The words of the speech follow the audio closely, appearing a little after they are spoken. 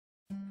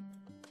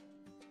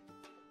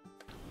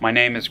My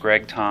name is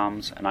Greg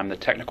Toms, and I'm the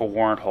technical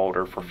warrant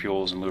holder for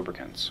fuels and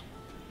lubricants.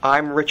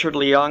 I'm Richard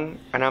Leung,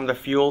 and I'm the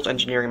Fuels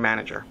Engineering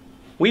Manager.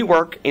 We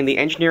work in the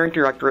Engineering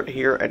Directorate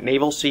here at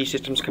NAVSEA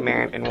Systems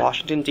Command in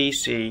Washington,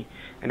 D.C.,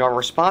 and are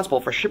responsible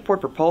for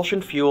shipboard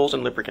propulsion, fuels,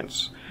 and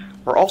lubricants.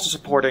 We're also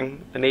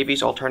supporting the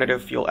Navy's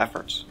alternative fuel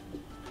efforts.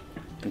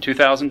 In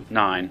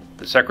 2009,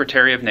 the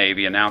Secretary of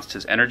Navy announced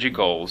his energy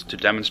goals to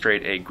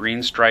demonstrate a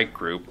Green Strike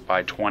Group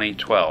by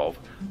 2012,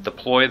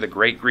 deploy the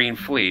Great Green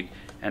Fleet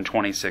in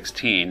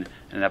 2016,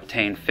 and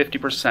obtain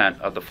 50%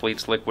 of the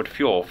fleet's liquid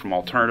fuel from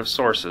alternative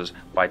sources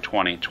by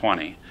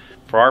 2020.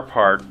 For our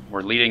part,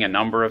 we're leading a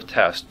number of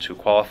tests to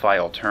qualify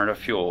alternative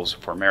fuels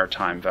for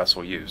maritime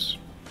vessel use.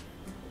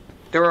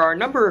 There are a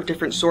number of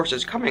different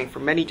sources coming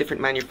from many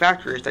different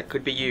manufacturers that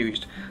could be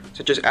used,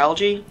 such as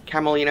algae,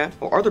 camelina,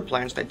 or other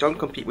plants that don't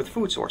compete with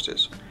food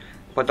sources.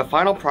 But the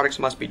final products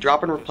must be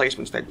drop-in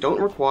replacements that don't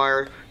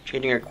require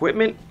changing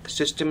equipment,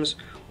 systems,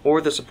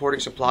 or the supporting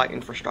supply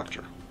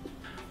infrastructure.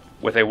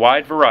 With a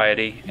wide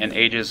variety and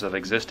ages of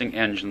existing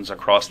engines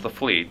across the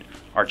fleet,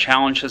 our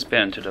challenge has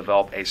been to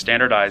develop a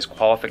standardized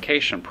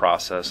qualification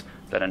process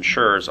that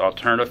ensures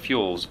alternative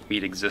fuels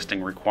meet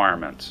existing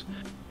requirements.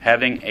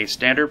 Having a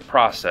standard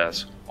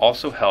process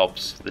also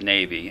helps the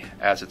Navy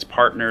as its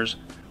partners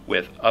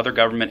with other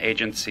government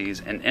agencies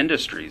and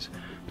industries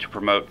to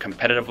promote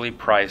competitively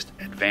priced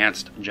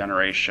advanced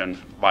generation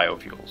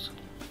biofuels.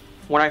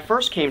 When I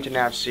first came to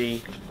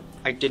NAVSEA,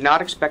 I did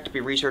not expect to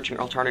be researching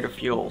alternative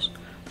fuels,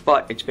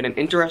 but it's been an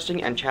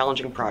interesting and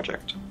challenging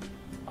project.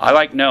 I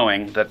like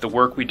knowing that the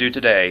work we do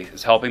today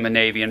is helping the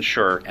Navy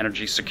ensure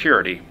energy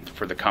security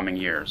for the coming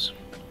years.